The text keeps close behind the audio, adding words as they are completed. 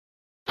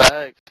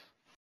Facts.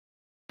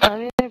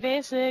 I'm a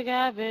basic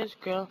average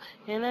girl,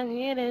 and I'm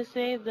here to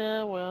save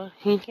the world.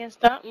 He can't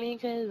stop me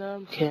cause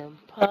I'm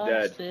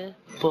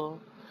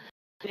impossible.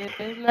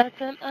 There's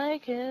nothing I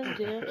can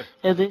do.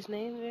 If this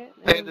name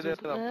Painted in a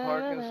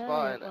parking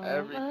spot and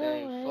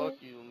everything. Fuck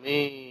you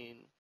mean.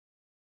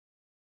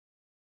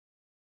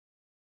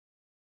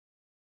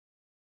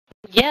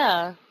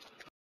 Yeah.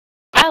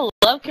 I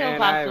love Kim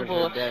Man, I haven't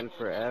Possible. heard that in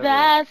forever.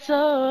 That's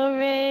so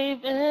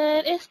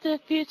Raven, it's the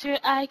future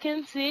I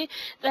can see.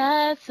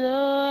 That's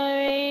so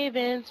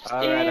Raven,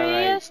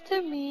 mysterious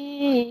to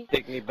me.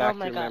 Take me back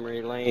my to God.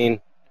 memory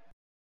lane.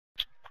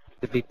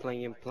 To be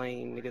playing,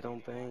 nigga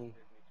don't bang.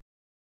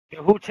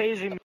 Yo, who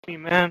tasing me,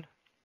 man?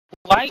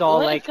 Why, It's all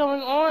what like- is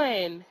going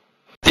on?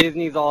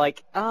 Disney's all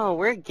like, oh,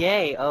 we're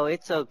gay. Oh,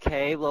 it's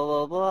okay. Blah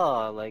blah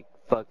blah. Like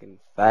fucking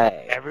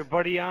fag.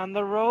 Everybody on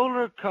the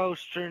roller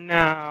coaster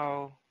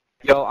now.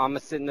 Yo, I'ma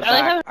sit in the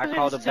back. I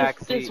call the back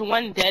This seat.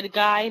 one dead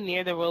guy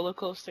near the roller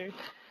coaster.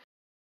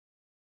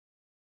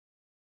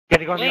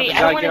 Gotta go on Wait, the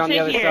I other want get to on the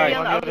sit other here. side.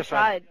 on the other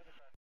side.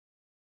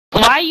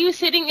 Why are you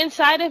sitting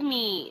inside of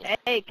me?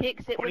 Hey, Kick,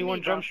 sit with 21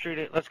 me, Drum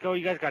Street. Let's go.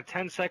 You guys got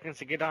 10 seconds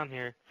to get on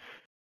here.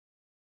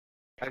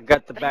 I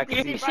got the back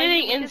You're seat.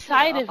 sitting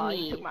inside of You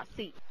me. took my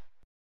seat.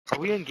 Are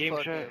we in game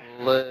chat?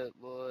 Fucking lit,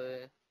 boy.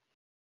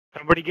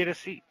 Somebody get a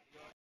seat.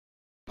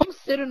 I'm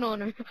sitting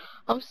on her.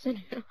 I'm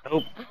sitting.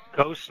 Nope.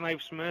 Go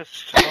Snipes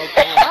missed.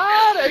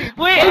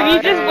 Wait, if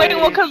you just wait,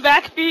 we'll come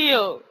back for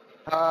you.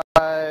 Put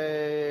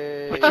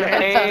your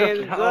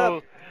hands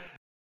up.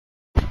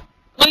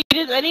 Wait,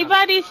 does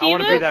anybody see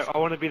this? I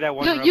want to be that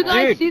one. Yo, you rebel.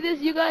 guys Dude, see this?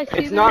 You guys see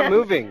this? It's not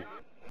moving.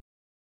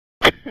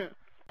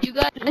 You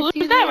guys Who's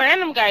see that this?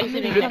 random guy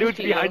sitting The next dude's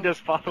to you? behind us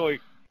following.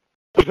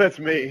 That's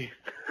me.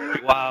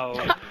 Wow.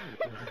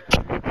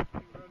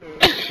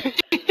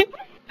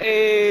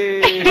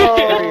 Hey.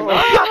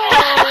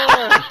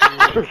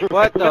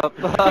 What the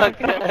fuck?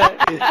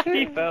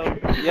 He fell.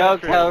 Yo,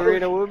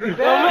 Calrina, we'll be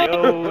back.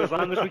 Yo, as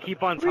long as we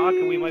keep on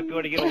talking, we might be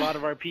able to get a lot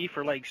of RP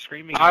for like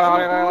screaming. There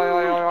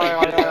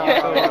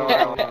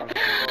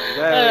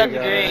That's we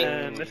go. great.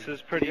 Man, this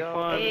is pretty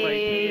fun.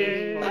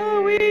 Hey.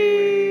 Like,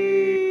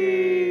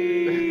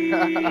 Oh,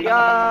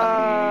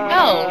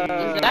 Oh,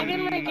 is that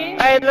in my game?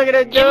 Hey, look at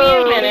that dude. Give me a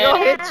He minute.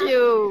 gonna hit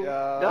you.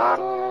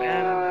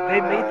 man,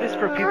 they made this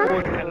for people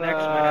with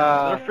connects,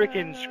 man. Their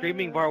freaking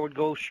screaming bar would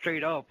go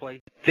straight up.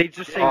 Like, they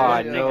just say one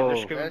thing and no. their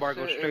screaming bar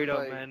goes That shit straight is up,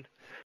 like- man.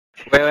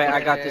 Wait,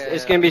 I got this.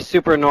 It's gonna be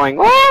super annoying.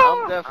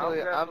 I'm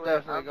definitely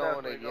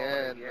going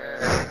again,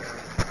 man.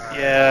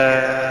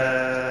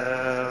 Yeah.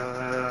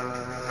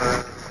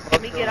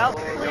 Let me get out,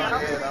 Boy, please.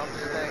 I'm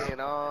staying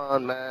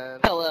on, man.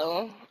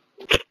 Hello.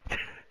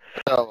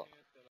 Yo,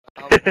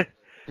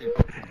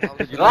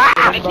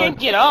 I can't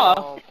get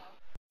off.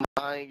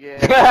 I ain't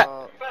getting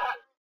off.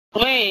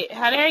 Wait,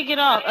 how did I get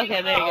off?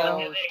 Okay, there you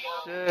go. Oh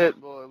shit,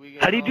 boy. We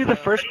How do you do the off.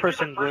 first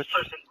person glitch?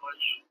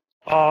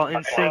 Oh,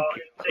 in sync.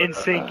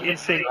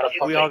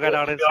 We all got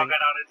out in sync.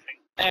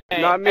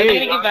 Alright, Not I'm me.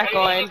 gonna get back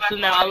on, so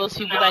now all those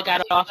people that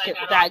got off,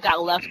 that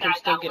got left can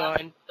still get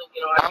on.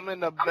 I'm in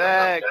the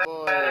back,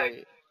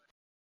 boy.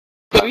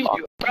 We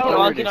can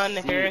all get on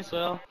the Ferris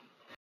wheel.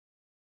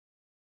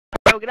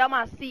 Bro, get out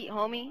my seat,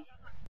 homie.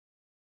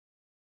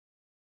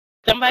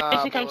 Somebody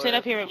should come boy. sit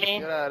up here with me.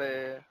 Get out of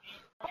here.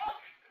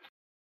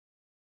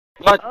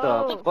 What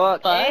Oh, the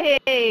fuck?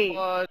 Hey.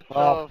 What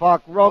Oh the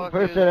fuck, wrong fuck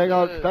person, is I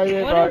got this? stay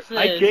here, What bro. is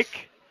I this?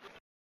 kick.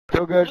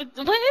 So good.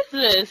 What is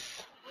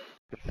this?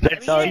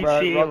 It's Sorry, bro.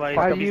 CT, Wrong like,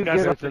 fucking he's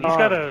person.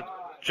 got a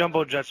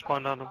jumbo jet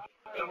spawned on him.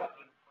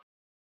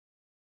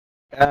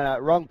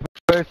 Wrong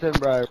person,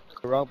 bro.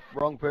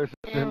 Wrong person,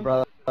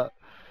 brother.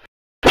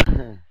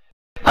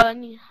 I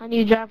need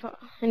to drive.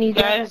 I need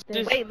to Guys, drive.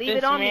 just Wait, leave this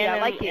it on me. I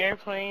random like it.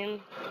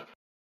 airplane.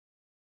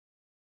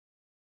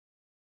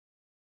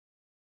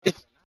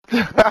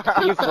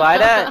 Can you fly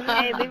that?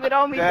 Hey, leave it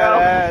on me, That bro.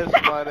 ass,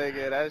 my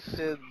nigga. That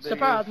shit big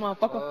Surprise, as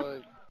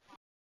motherfucker.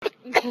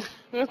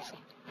 fuck.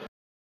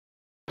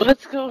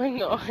 What's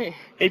going on?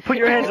 Hey, put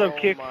your hands up, Oh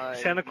kick. my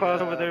Santa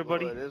Claus over God, there,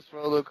 buddy. boy. This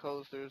roller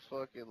coaster is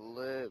fucking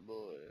lit,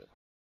 boy.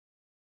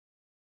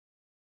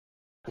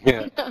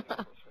 Yeah.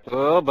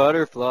 Oh,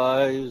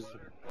 butterflies.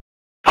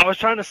 I was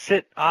trying to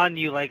sit on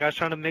you, like I was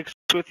trying to mix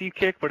with you,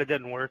 kick, but it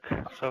didn't work.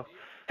 So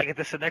I get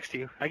to sit next to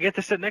you.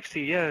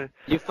 Yeah.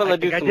 You fella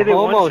do I some did it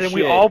homo once, and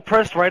we shit. all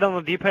pressed right on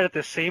the D-pad at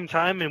the same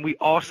time, and we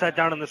all sat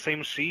down in the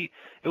same seat.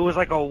 It was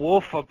like a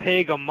wolf, a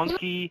pig, a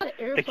monkey,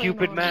 the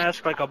Cupid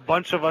mask, like a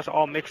bunch of us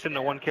all mixed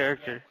into one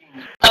character.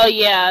 Oh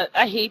yeah,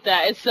 I hate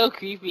that. It's so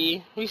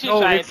creepy. We should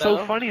No, try it's it though.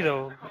 so funny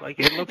though. Like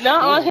it looks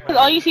No, cool.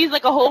 all you see is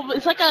like a whole.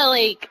 It's like a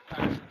like.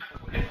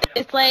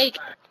 It's like.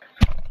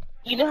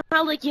 You know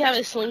how like you have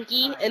a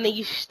slinky and then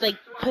you like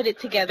put it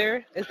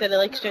together instead of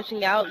like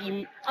stretching out,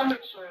 you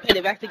put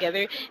it back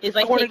together. It's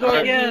like I wanna taking go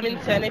a again.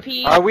 human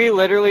centipede. Are we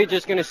literally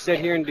just gonna sit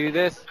here and do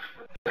this?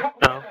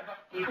 No.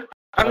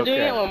 I'm doing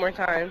Okay. it one more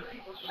time.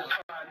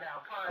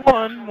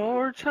 One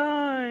more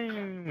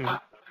time.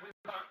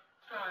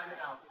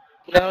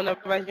 No,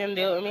 nobody's gonna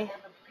do it with me.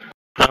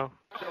 No.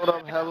 Showed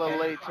up hella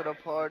late to the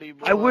party,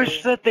 boy. I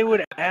wish that they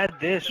would add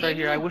this right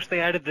here. I wish they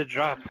added the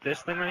drop.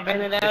 This thing right I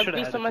here. know They that should would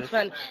be have so added much this.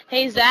 fun.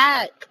 Hey,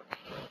 Zach.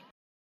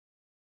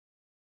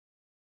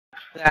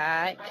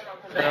 Zach.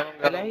 I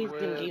I know he's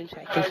in game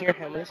chat. I can hear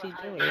him. What is he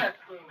doing?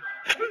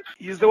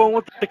 He's the one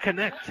with the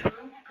connect.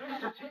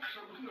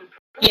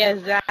 Yeah,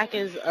 Zach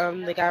is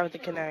the guy with the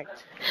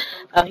connect.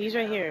 He's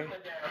right here.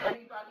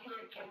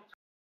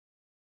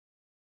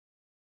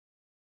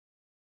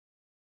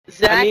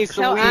 Zach, I need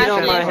some tell weed Ashley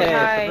on my I said head.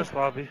 In hi. this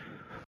lobby.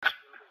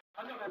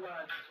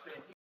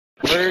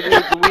 Where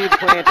needs the weed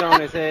plant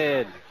on his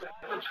head?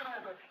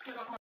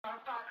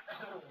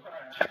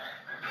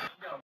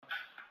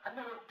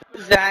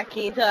 Zach,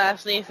 can you tell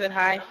Ashley I said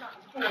hi?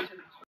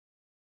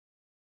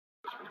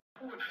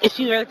 Is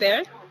she right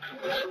there?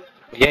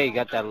 Yeah, you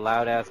got that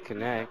loud ass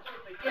connect.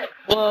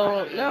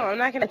 Well, no, I'm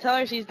not gonna tell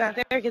her she's not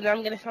there because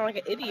I'm gonna sound like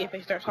an idiot if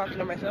I start talking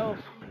to myself.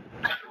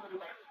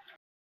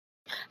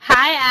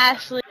 Hi,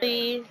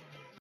 Ashley.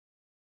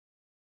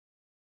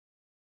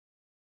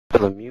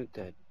 Mute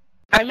that.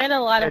 I met a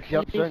lot of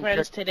Check, new check,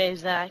 friends check. today,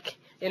 Zach,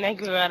 and I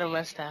grew out a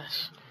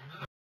mustache.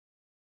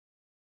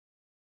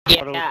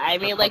 Huddle, Yeah, I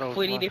made like huddle,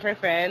 40 huddle. different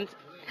friends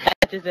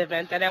at this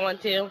event that I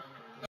went to,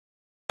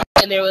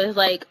 and there was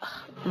like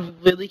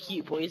really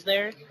cute boys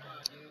there.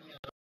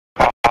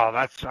 Oh,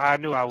 that's. I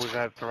knew I was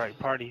at the right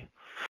party.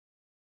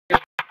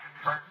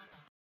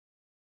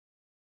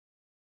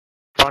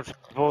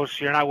 Suppose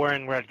you're not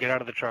wearing red. Get out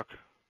of the truck.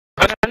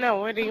 I don't know,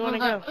 where do you want to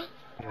go?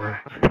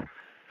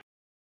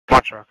 My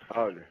truck.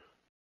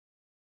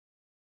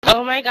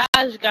 Oh my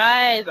gosh,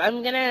 guys,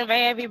 I'm gonna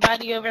invite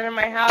everybody over to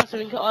my house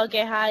and we can all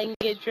get high and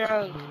get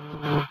drunk.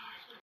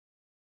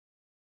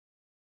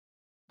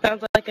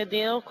 Sounds like a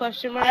deal?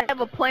 Question I mark.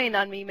 have a plane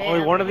on me, man.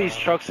 Only one of these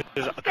trucks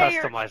is Stay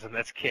here. customized, and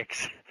that's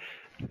kicks.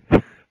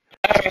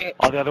 Alright.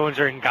 All the other ones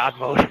are in God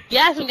mode.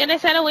 Yes, I'm gonna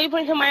set a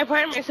waypoint to my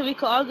apartment so we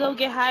can all go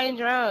get high and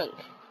drunk.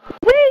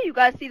 Whee! You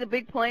guys see the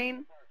big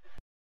plane?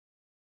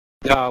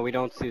 No, we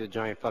don't see the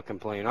giant fucking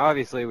plane.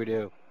 Obviously we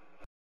do.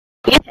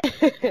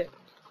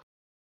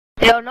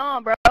 Hell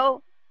no, bro.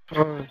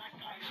 Oh,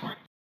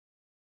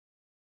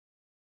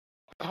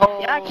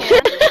 Yeah, I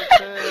can.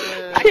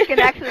 I can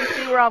actually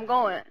see where I'm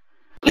going.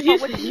 You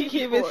what you you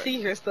can't even for? see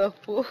yourself,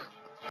 fool.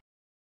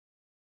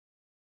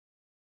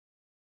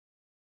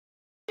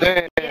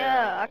 damn.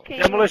 Yeah, I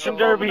can't Demolition even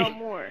go over Derby. no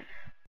more.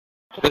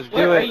 Just What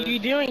do are it. you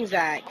doing,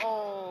 Zach?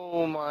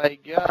 Oh my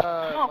god.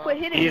 Come on, quit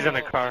hitting He's me. in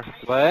a car.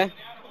 What?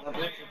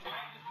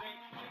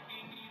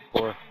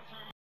 4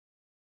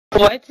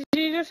 What did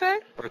you just say?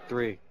 or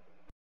 3.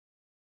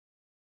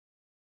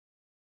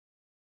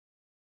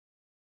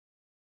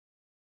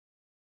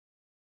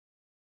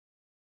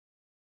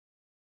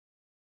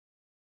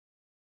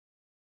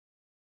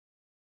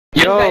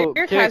 Is Yo, that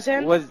your Kick,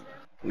 cousin? was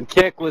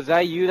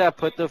that you that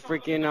put the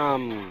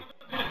freaking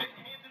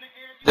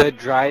the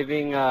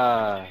driving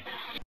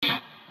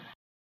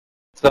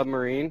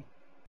submarine?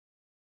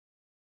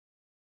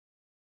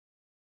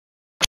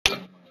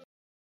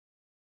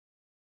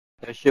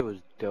 That shit was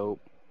dope.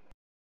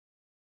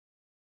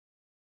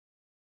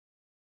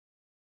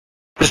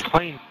 This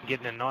plane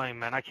getting annoying,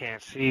 man. I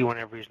can't see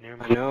whenever he's near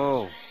me. I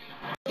know.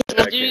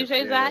 What did you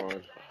say, Zach?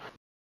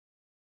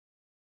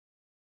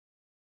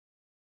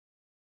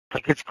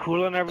 Like, it's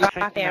cool and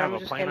everything Okay, to have I'm a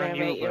just plane gonna on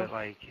you, invite you. but,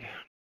 like...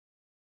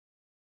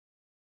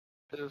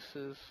 This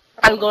is.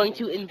 I'm going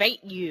to invite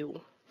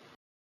you.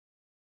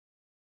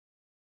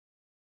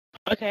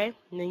 Okay,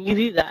 then you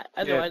do that.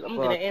 Otherwise, I'm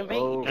gonna invite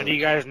you. None of you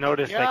guys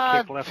noticed that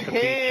God Kick left the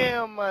beach.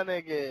 damn, my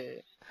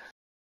nigga.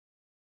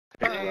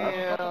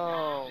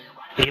 Damn.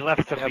 He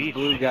left the That beach.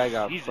 blue guy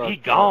got He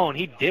fucked gone.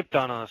 He dipped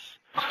on us.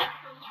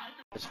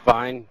 It's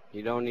fine.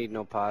 You don't need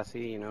no posse,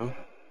 you know.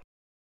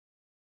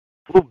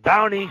 Ooh,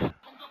 bounty.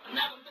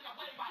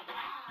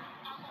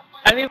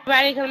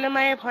 Everybody come to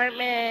my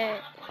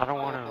apartment. I don't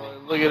want Oh, to.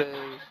 boy, look at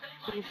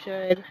this. You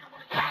should.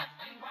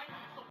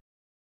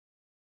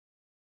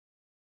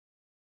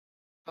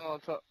 Oh,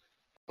 top.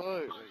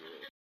 Look.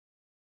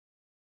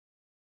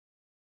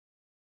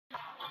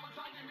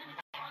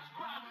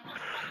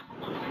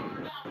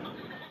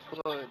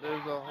 Look,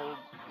 there's a whole.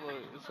 Look,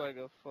 it's like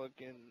a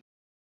fucking.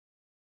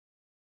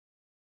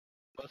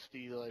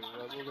 Musty, like,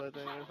 rebels, I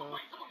think, or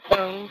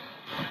something.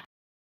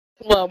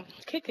 Well,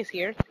 Kick is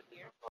here.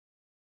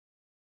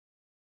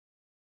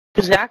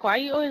 Zach, why are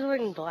you always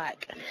wearing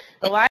black?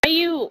 And why are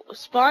you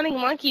spawning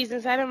monkeys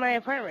inside of my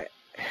apartment?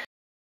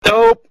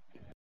 Dope.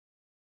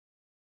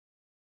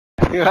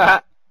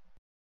 What?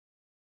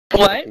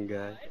 Fucking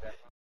guy.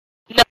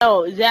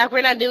 No, Zach,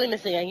 we're not doing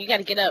this again. You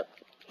gotta get up.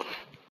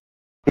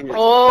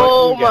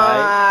 Oh Fucking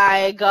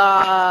guy. my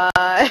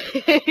god.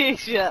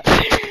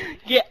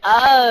 Get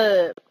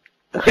up.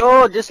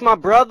 Yo, this is my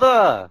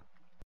brother.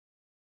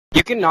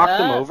 You can knock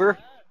them Up. over.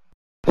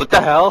 What the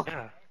hell?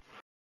 Yeah.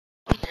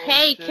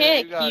 Hey, shit,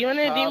 Kick, you got you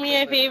wanna do Chop me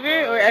in a the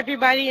favor? car. Or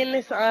everybody in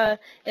this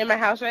in my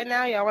house right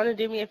now, y'all wanna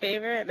do me a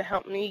favor and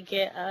help me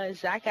get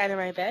Zach out of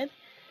my bed?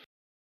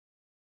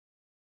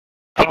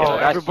 Oh,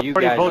 that's everybody you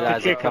guys vote to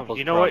as a Kick him. couple's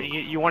You know what?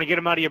 problem. You want to get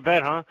him out of your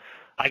bed, huh?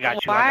 I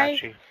got you. I Why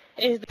got you.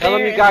 is Tell him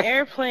there you an got-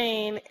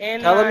 airplane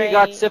in Tell my... him you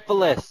got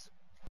syphilis.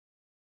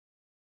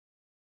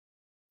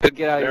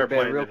 Get out of your bed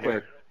Airplane real in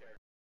here.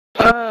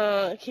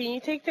 quick. Can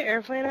you take the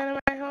airplane out of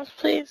my house,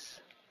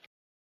 please?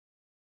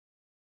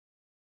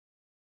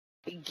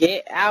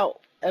 Get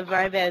out of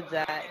my bed,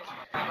 Zach.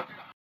 I'm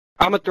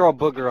gonna throw a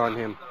booger on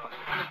him.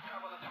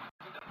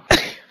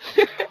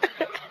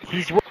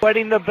 He's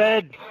wetting the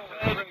bed.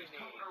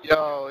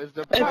 Yo, is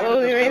the It's part of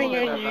only the raining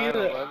building on a you.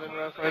 9/11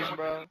 reference,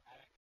 bro?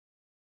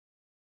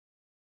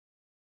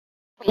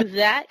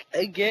 Zach,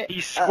 get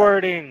He's up.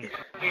 squirting.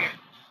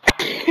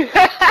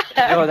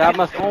 Yo, that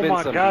must have Oh been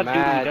my some god, dude,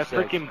 mad that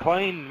sex. freaking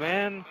plane,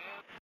 man.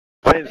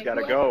 Plane's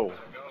gotta go.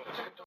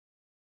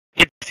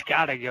 It's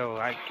gotta go.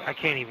 I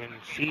can't even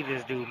see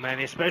this dude, man.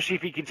 Especially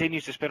if he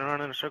continues to spin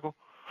around in a circle.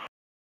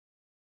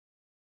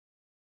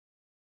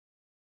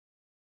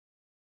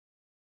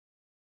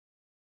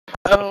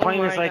 The Oh plane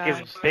my is like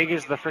gosh. as big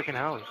as the freaking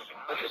house.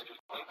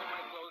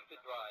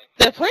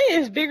 The plane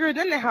is bigger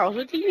than the house.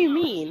 What do you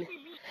mean?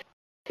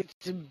 It's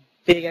as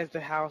big as the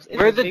house. It's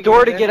Where's the bigger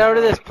door to than get the out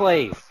of this house.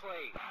 place?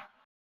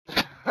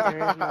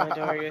 There's no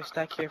door. You're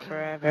stuck here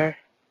forever.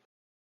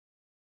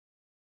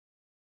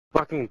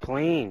 Fucking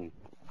plane.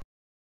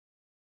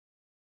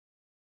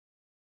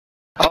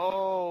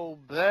 Oh,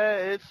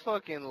 bet. It's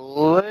fucking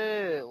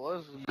lit.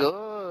 What's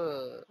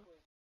good?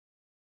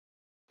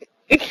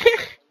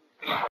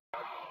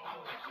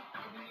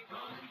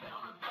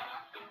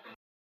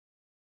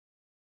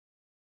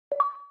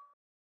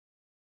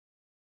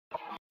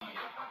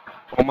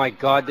 Oh my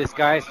god, this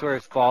guy I swear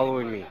is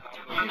following me.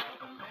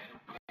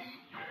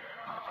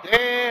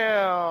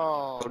 Damn.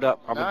 Hold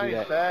up, I'm gonna do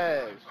Nice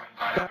that.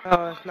 ass.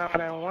 No, it's not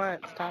what I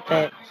want. Stop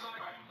it.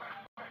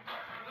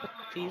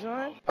 These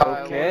on?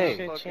 Alright, Okay. where's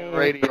the fucking Change.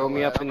 radio Throw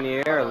me at? up in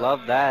the air,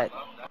 love that.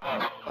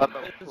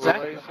 About to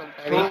play some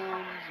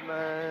tunes,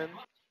 man.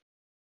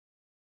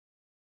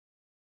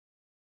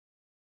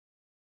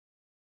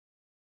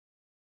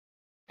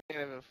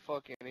 Can't even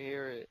fucking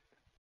hear it.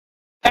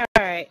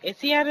 Alright, is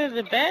he out of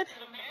the bed?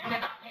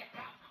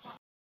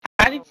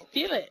 How did you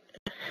steal it?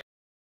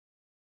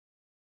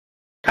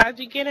 How'd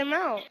you get him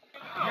out?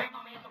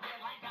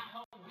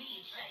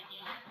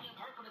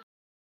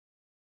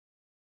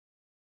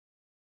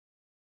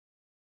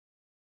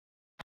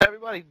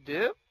 Everybody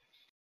dip?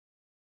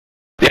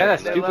 Yeah, that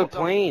They stupid left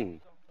them-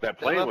 plane. That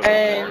They plane left was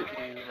And-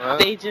 monkeys, man.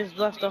 They just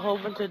left a whole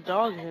bunch of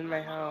dogs in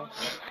my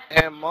house.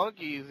 And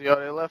monkeys, yo.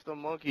 They left the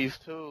monkeys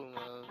too,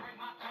 man.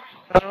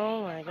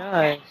 Oh my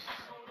gosh.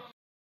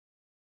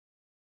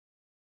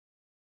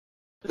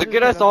 This Look is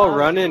at us gonna all bother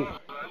running.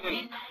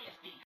 me.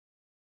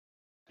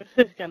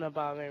 This is gonna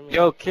bother me.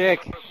 Yo,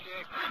 Kick.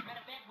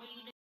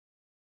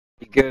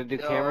 You gonna do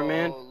Yo,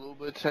 cameraman?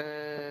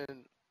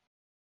 Louboutin.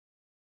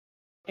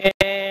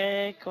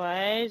 Heck,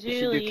 why did You you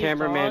should do leave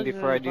cameraman dogs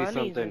before I and do bunnies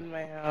something. in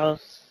my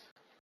house?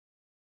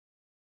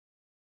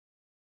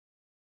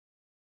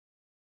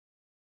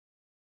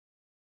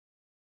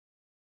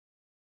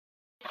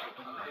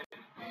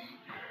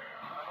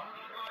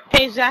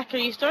 Hey Zach, are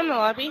you still in the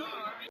lobby?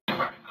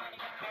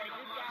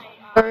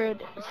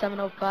 Bird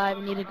 705,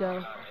 need to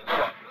go.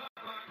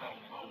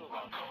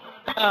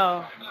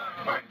 Oh.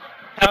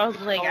 I was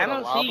like, Oh, I the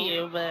don't lava? see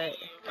you, but...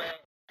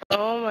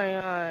 Oh my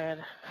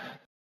god.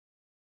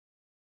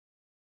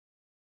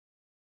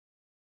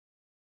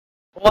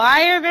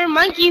 Why are there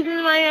monkeys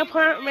in my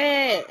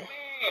apartment?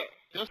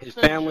 Just His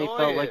family enjoy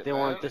felt like it, they man.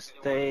 wanted to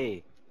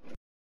stay.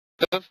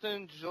 Just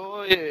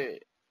enjoy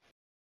it.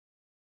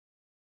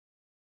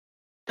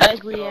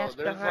 Ugly Yo, ass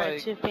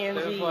behind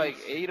chimpanzees. there's like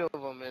 8 of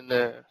them in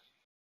there.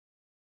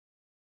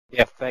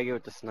 Yeah, faggot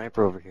with the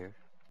sniper over here.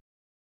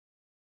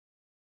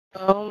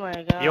 Oh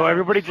my god. Yo,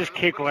 everybody just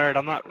kick Laird.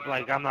 I'm not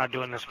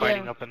doing this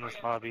fighting Yeah. up in this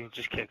lobby.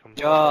 Just kick him.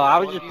 Yo, I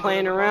was just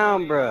playing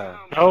around, bruh.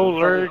 No,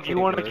 Laird, you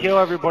want to kill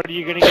everybody,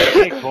 you're gonna get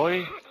kicked,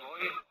 boy.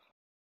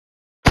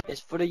 It's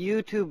for the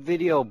YouTube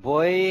video,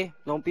 boy.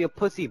 Don't be a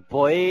pussy,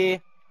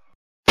 boy.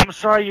 I'm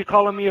sorry you're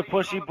calling me a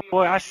pussy,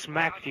 boy. I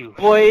smacked you.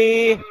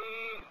 Boy.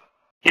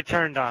 Get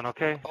turned on,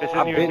 okay? This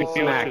I've isn't even been a big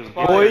deal, smacked, too.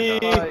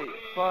 boy.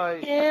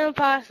 Fight.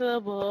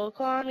 Impossible.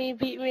 Call me,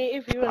 beat me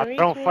if you want I to reach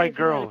don't me. fight if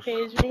you wanna girls.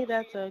 Page me,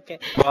 that's okay.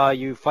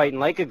 You fighting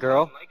like a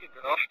girl.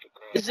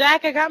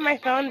 Zach, I got my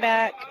phone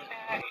back.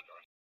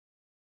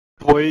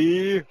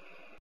 Boy.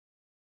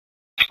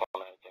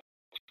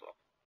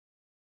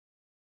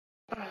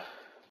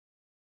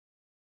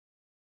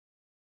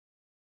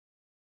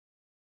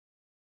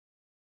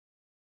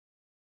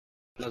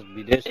 Must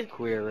be this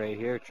queer right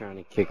here trying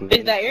to kick me.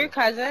 Is that your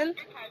cousin?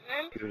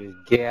 With his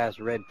gay ass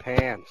red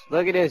pants.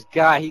 Look at this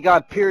guy. He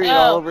got period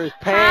all over his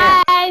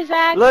pants. Hi,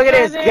 Zach. Look at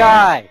this brother.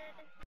 guy.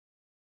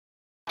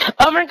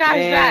 Oh my gosh,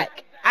 Man.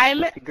 Zach. I'm.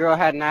 The girl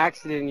had an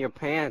accident in your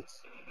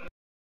pants.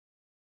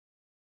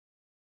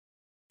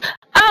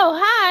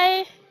 Oh,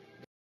 hi.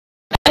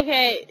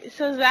 Okay,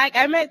 so Zach,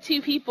 I met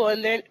 2 people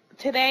and they're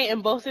today,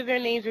 and both of their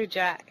names are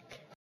Jack.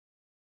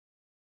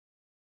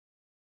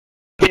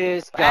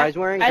 This guy's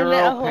wearing I met a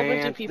girl whole bunch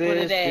of pants. people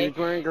This today. dude's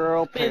wearing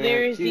girl But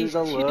there's pants. He's these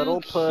a 2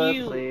 little cute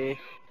pussy.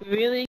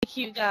 really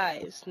cute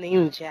guys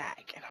named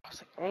Jack. And I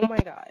was like, oh my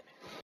god.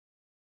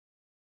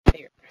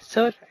 They were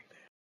so attractive.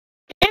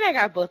 And I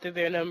got both of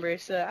their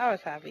numbers, so I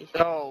was happy.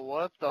 Yo,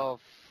 what the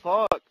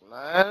fuck,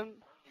 man?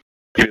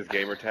 Get his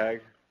gamer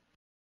tag.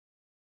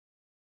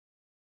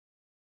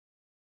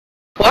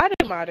 Why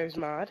do modders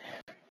mod?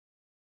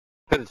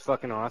 Because it's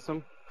fucking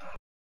awesome.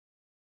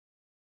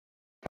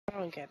 I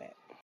don't get it.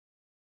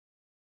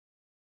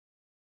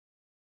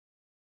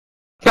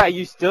 Yeah,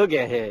 you still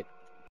get hit.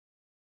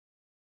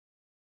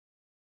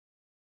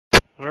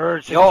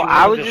 Since Yo, you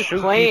I wanted was to just shoot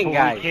playing, people,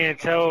 guys. We can't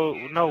tell.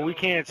 No, we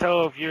can't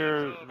tell if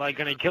you're like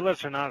gonna kill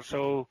us or not.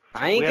 So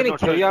I ain't we have gonna no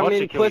kill choice you, I'm but in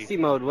to kill you. pussy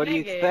mode. What do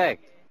you Nigga.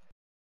 expect?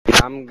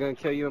 I'm gonna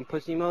kill you in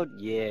pussy mode?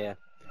 Yeah.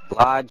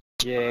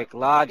 Logic,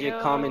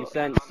 common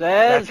sense That's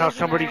says. how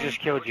somebody just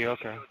killed you.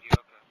 Okay.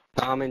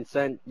 Common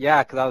sense.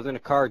 Yeah, 'cause I was in a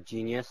car,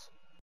 genius.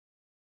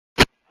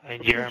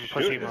 And you're in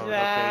pussy Shooting. mode.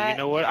 Okay. You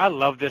know what? I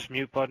love this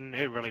mute button.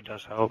 It really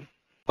does help.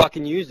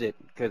 Fucking use it,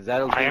 'cause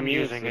that'll I give am me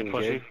using it, seem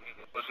pussy. good.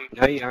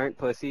 No, you aren't,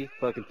 pussy.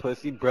 Fucking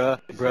pussy, bruh,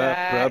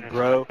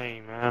 bro.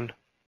 Hey, man.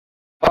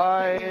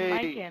 Bye.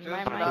 mic in, my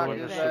Just mic knock doing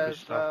his this stupid ass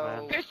stuff, man.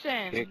 out.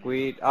 Christian.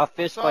 Dickweed. I'll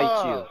fist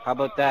fight you. How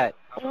about that?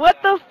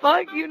 What the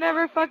fuck? You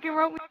never fucking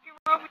wrote me.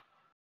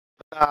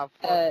 Nah, fuck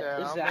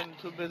that. is I'm that- been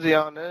too busy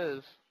on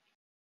this.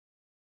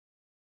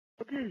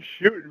 Fucking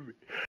shooting me.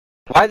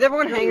 Why is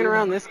everyone hanging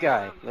around this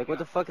guy? Like, what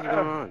the fuck is going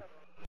on?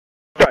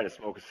 Trying to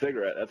smoke a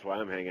cigarette. That's why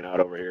I'm hanging out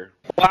over here.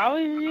 Why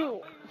would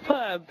you put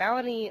a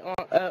bounty on?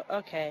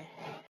 Okay.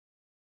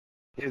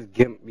 This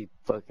gimp be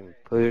fucking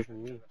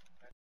pushing me.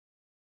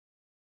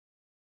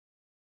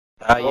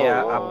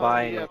 Yeah, I'm boy,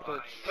 buying you it. got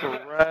the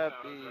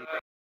trappy.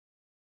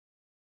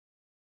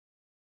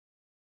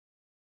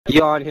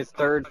 He on his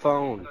third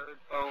phone.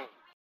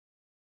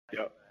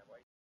 Yep.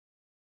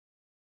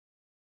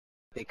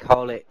 They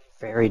call it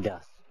fairy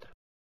dust.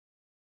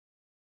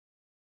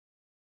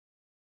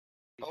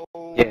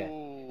 Oh, Yeah.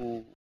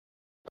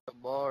 the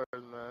bars,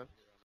 man.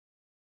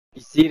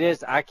 You see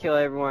this? I kill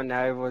everyone,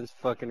 now everyone's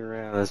fucking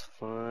around. That's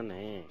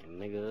funny,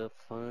 nigga,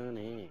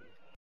 funny.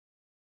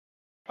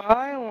 All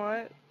I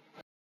want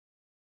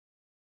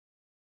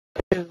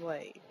is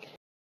like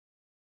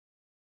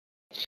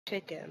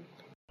chicken.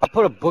 I'll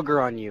put a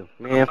booger on you.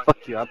 Man,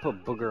 fuck you. I'll put a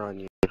booger on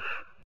you.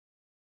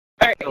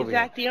 Alright, Over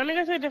Zach, do you want to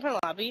go to a different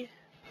lobby?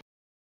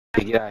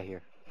 Hey, get out of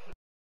here.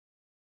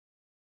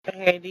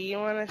 Okay, do you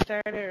want to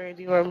start it or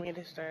do you want me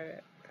to start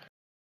it?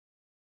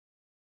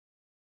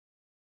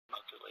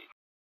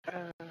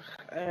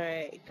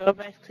 Alright, go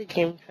back to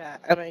game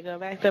chat. I mean, go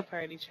back to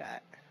party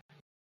chat.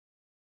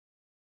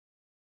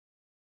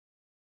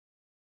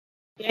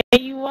 Yeah,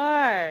 you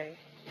are.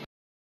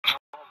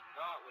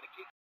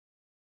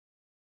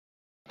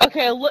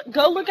 Okay,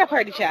 go look at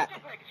party chat.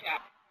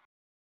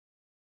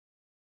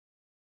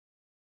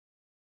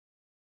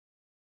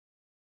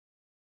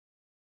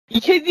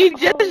 Because you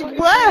just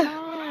left.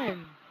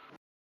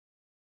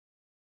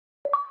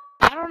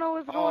 I don't know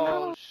what's going Oh,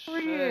 on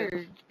over shit.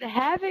 here. The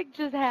havoc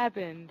just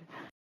happened.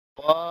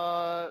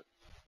 What?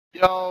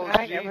 Yo,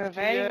 Alright, I'm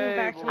inviting you GTA,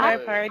 back to boy. my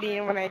party,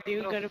 and when I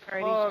do, The go to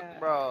party fuck, chat.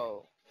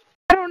 bro?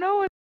 I don't know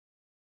what.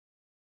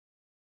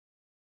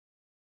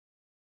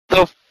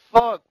 The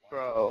fuck,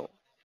 bro?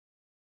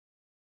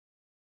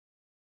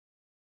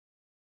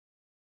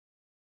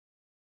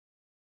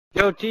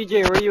 Yo,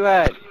 TJ, where you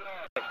at?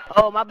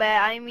 Oh, my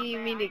bad. I didn't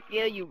even mean to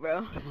kill you,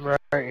 bro. Right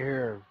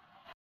here.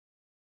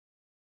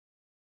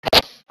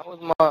 How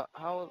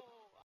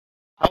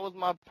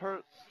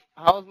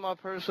was my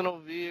personal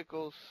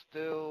vehicle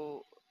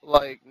still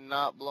like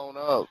not blown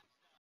up?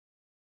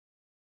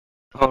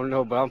 Oh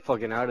no, but I'm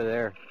fucking out of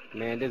there.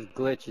 Man, this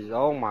glitch is,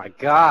 oh my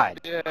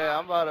god.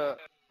 Yeah,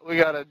 we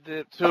gotta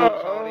dip too,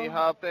 Tony.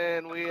 Hop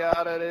in, we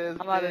out of this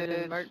I'm about to bitch.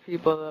 just murk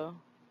people, though.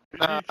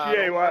 Nah,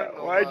 GTA, don't why,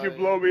 hurt why'd you nobody.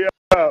 blow me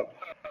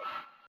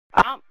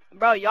up?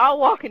 Bro, y'all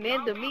walking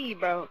into me,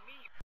 bro.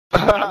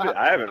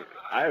 I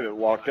haven't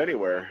walked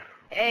anywhere.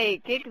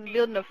 Hey, Kick is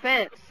building a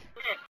fence.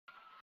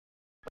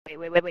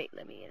 Wait, let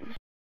me in.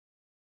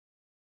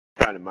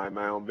 Trying to mind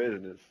my own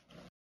business.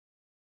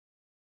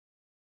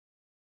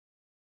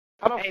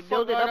 How the Hey, fuck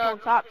build it I up got- on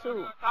top,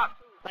 too.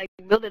 Like,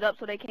 build it up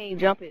so they can't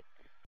jump it.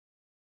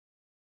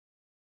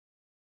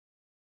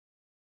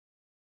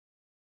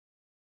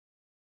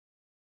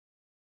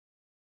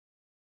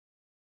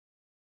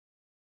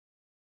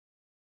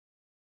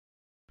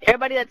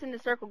 Everybody that's in the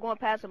circle going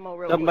past them real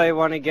quick. Somebody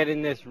want to get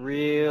in this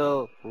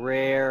real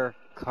rare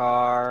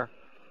car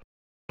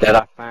that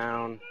I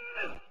found?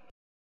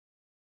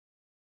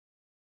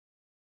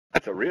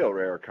 That's a real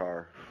rare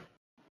car.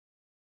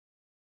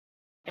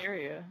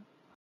 Area.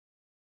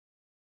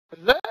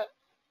 Is that?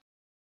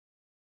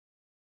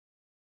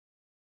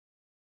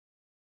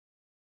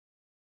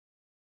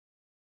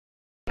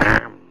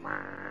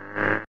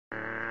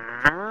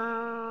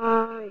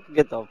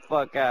 Get the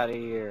fuck out of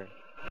here.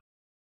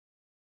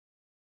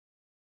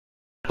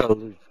 Go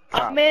lose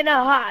cop. I'm in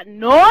a hot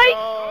noise.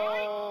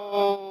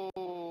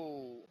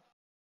 No.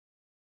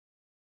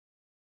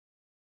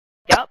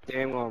 Yup.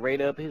 Damn, gonna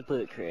rate up his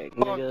butt crack.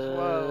 Fuck Nigga,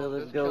 12,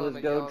 let's just go, killing let's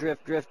the go. young.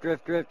 Drift, drift,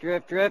 drift, drift,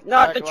 drift, drift.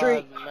 Not the Black tree.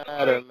 Lives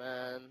Matter,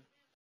 man.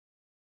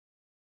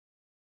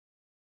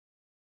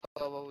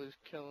 12 always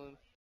killing.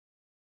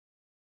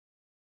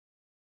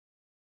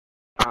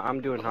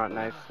 I'm doing hot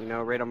knife, you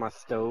know, right on my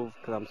stove,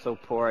 because I'm so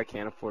poor I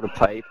can't afford a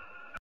pipe.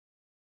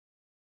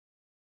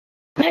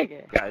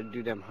 Nigga. Gotta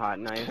do them hot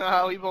knives.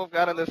 We both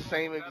got in the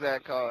same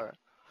exact car.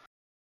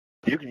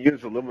 You can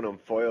use aluminum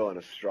foil and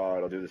a straw.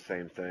 It'll do the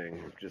same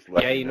thing. Just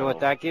let Yeah, me you know what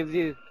that gives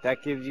you?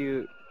 That gives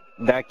you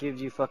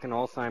fucking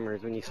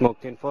Alzheimer's when you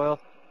smoke tinfoil.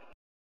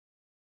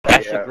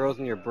 That shit grows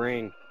in your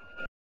brain.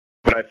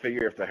 But I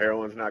figure if the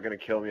heroin's not going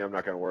to kill me, I'm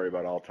not going to worry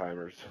about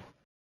Alzheimer's.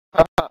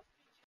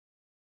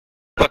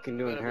 Fucking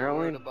doing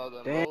heroin?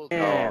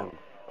 Damn.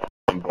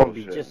 I'm gonna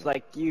be just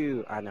like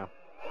you. I know.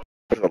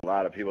 There's a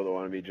lot of people that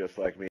want to be just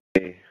like me,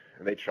 and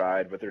they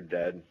tried, but they're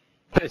dead.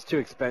 It's too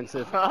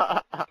expensive.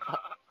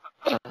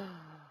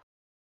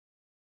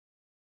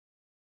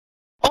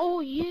 Oh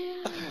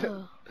yeah.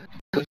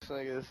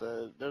 Like I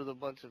said, there's a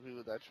bunch of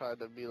people that tried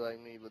to be like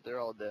me, but they're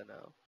all dead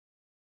now.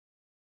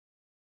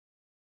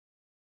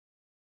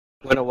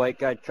 When a white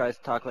guy tries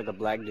to talk like a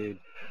black dude,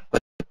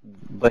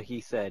 but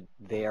he said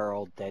they are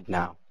all dead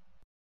now.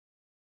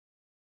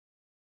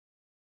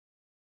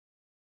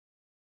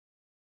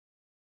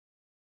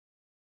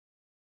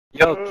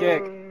 Yo,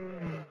 Kick.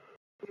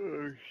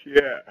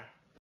 Yeah.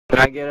 Can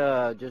I get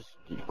a just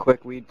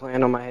quick weed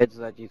plan on my head so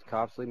that these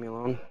cops leave me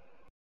alone?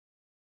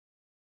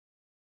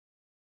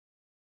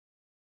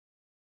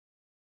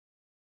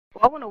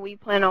 Well, I want a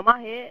weed plant on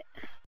my head.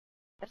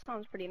 That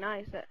sounds pretty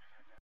nice.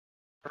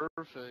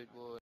 Perfect,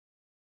 boy.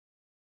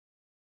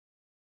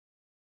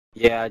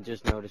 Yeah, I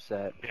just noticed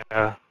that.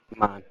 Yeah.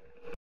 Come on.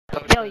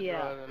 Hell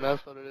yeah. Driving,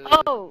 that's what it is.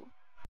 Oh,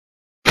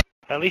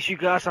 At least you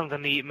got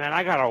something to eat, man.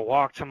 I gotta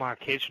walk to my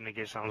kitchen to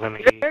get something to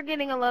eat. you're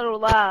getting a little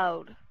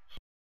loud.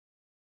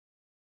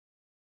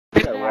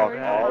 You gotta walk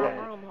You're all in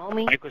the my room,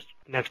 homie. Mike was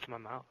next to my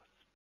mouth.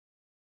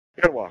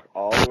 You gotta walk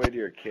all the way to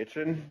your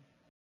kitchen.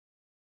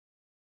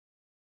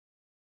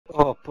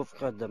 Oh,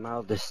 pauvre de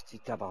mal de sti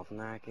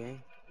tabarnak, eh?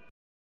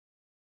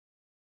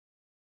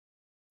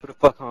 Who the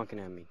fuck honking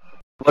at me?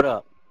 What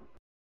up?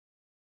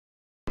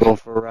 Going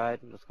for a ride?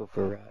 Let's go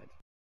for a ride.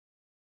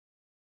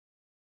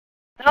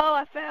 Oh,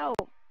 I fell.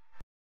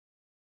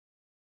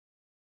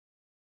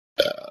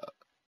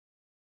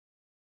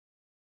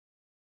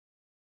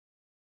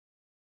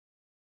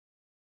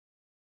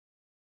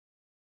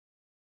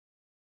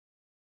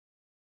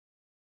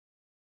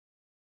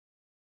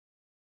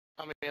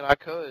 I mean, I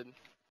could.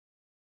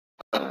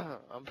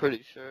 I'm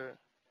pretty sure.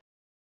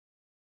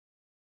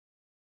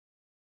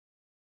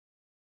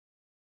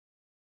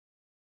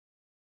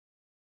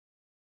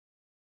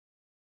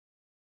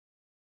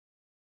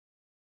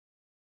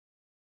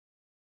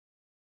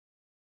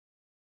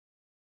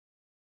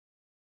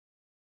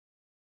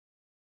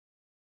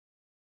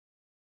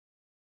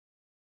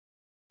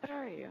 Where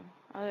are you?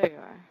 Oh, there you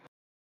are.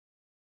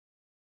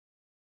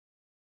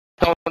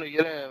 Tony,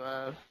 get in,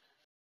 man.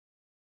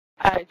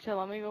 Alright, chill.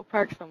 Let me go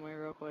park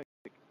somewhere real quick.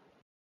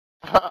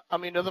 I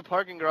mean, there's a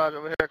parking garage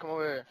over here. Come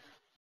over here.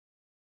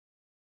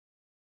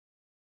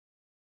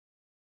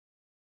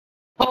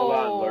 Hold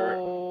on, Lurd.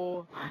 Oh,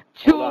 Hold on,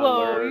 Chulo,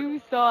 Lurd.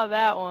 you saw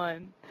that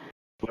one.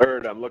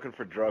 Lurd, I'm looking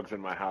for drugs in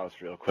my house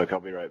real quick. I'll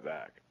be right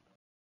back.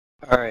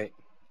 Alright.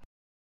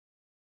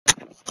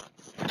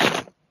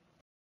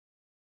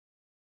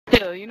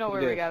 Chill, you know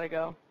where we Yes. gotta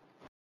go.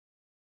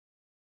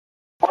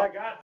 I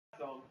got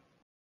some.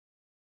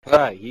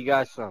 Alright, he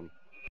got some.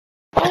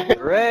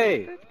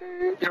 Hooray!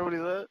 You hear what he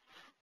said?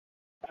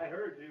 I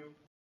heard you.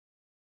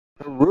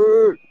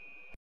 Hooray!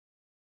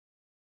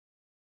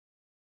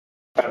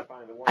 Gotta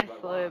find the one I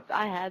slipped.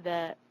 I had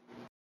that.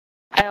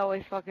 I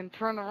always fucking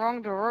turn the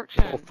wrong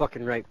direction. Oh,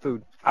 fucking right,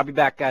 food. I'll be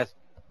back, guys.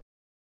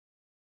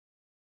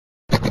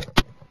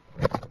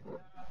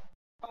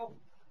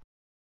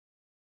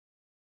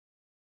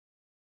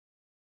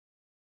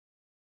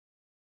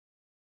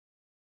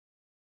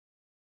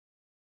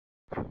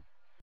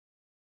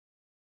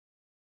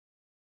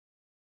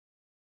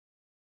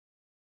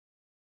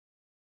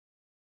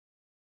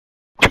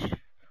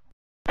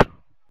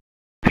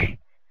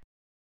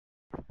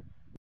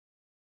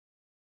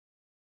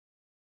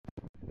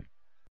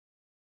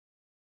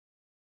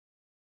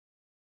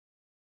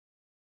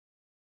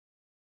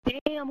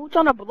 Damn, who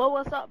trying to blow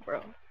us up,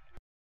 bro?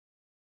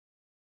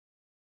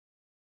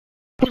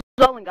 Who's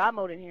all in God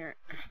mode in here?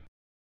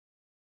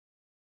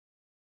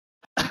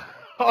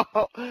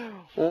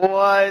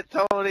 What,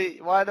 Tony?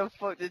 Why the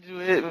fuck did you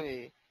hit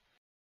me?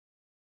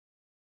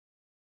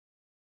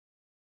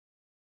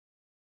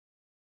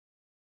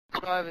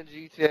 Driving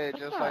GTA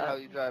just like how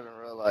you drive in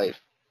real life.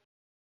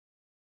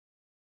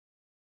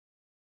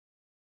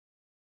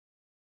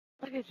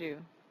 Look at you.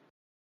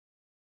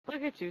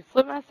 Look at you.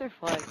 Slipmaster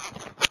Flex.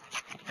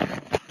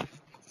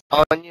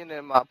 Onion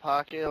in my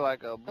pocket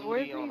like a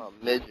Where's booty on these-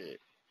 a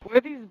midget. Where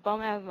are these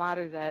bum ass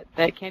modders at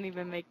that can't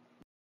even make,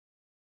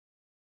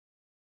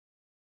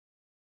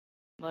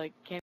 like,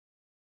 can't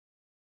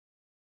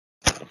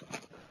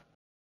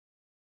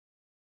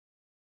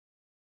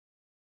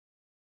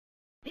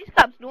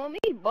doing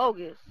me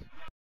bogus.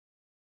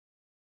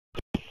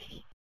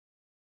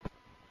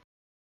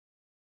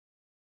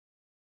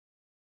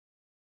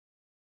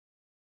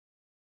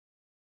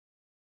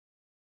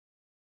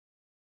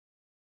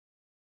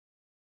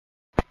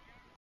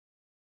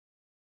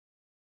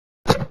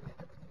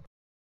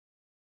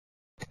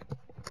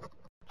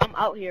 I'm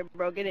out here,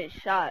 bro, getting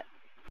shot.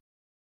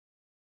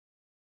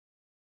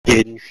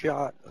 Getting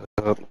shot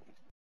up.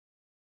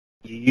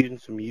 You using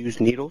some used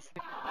needles?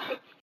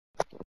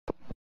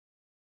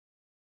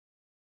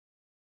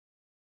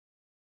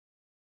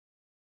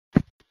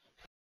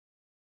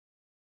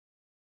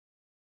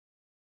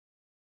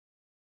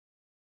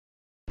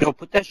 No,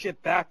 put that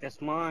shit back.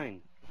 That's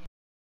mine.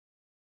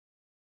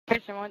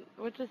 Christian,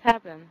 what just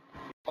happened?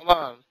 Hold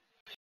on.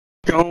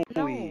 Don't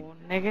No, we?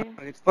 nigga.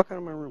 Get the fuck out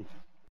of my room.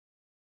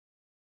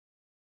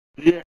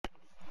 Yeah.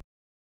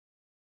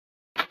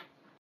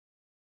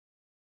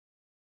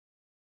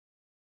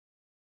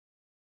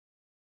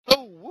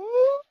 Oh, woo!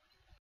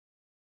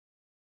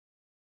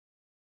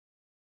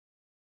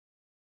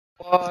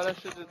 Oh, that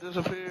shit just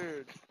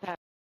disappeared.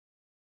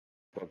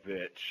 A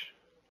bitch.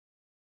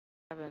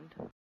 Happened.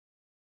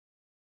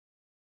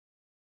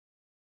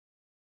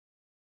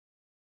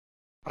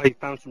 Oh, you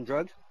found some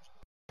drugs?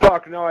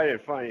 Fuck no, I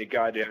didn't find any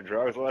goddamn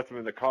drugs. I left them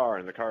in the car,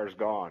 and the car's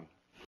gone.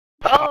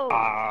 Oh,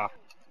 Ah.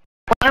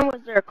 why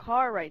was there a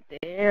car right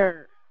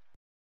there?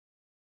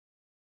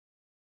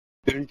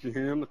 Didn't you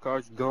hear him? The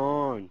car's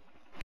gone.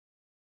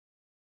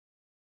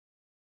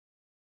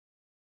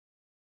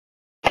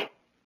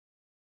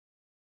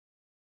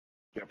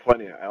 Got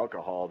plenty of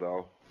alcohol,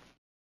 though.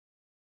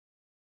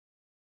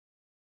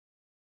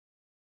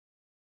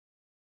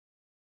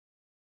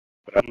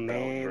 But I don't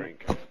Man.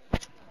 drink.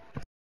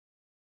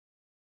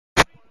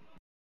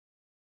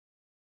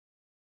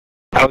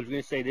 I was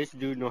gonna say, this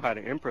dude know how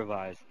to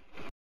improvise.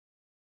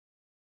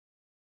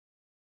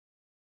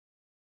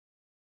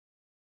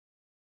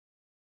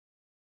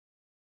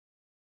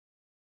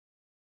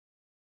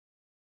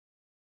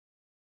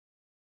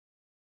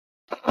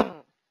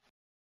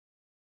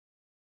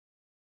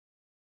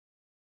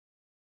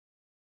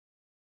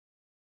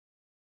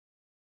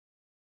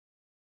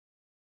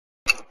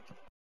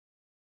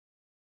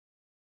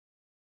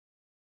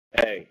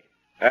 Hey,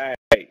 hey,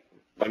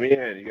 let me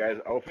in. You guys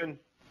open?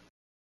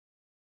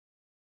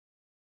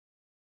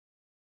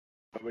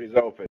 Nobody's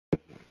open.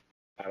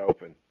 Not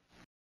open.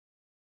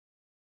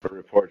 I'll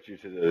report you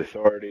to the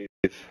authorities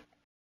and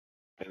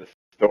the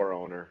store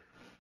owner.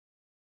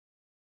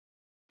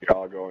 You're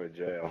all going to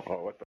jail.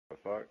 Oh, what the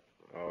fuck?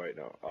 Oh, wait,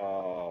 no.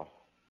 Oh.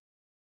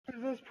 What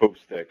is this poop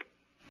stick?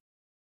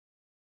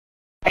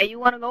 Hey, you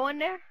wanna go in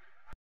there?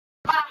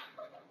 What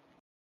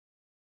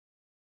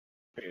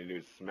you gonna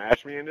do,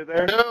 smash me into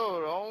there?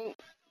 No,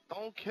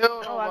 don't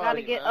kill No, nobody, I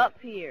gotta get man. up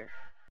here.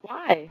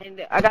 Why?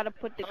 And I gotta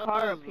put the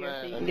car Cause, up here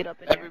so you man, can get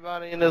up in there.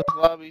 everybody in this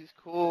lobby's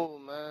cool,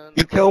 man.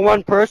 You kill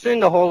one person,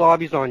 the whole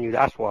lobby's on you.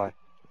 That's why.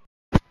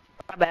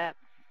 My bad.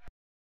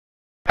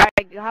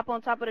 Alright, hop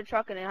on top of the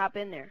truck and then hop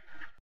in there.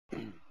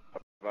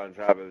 Up on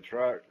top of the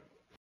truck.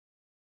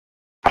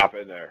 Hop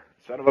in there.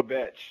 Son of a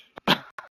bitch.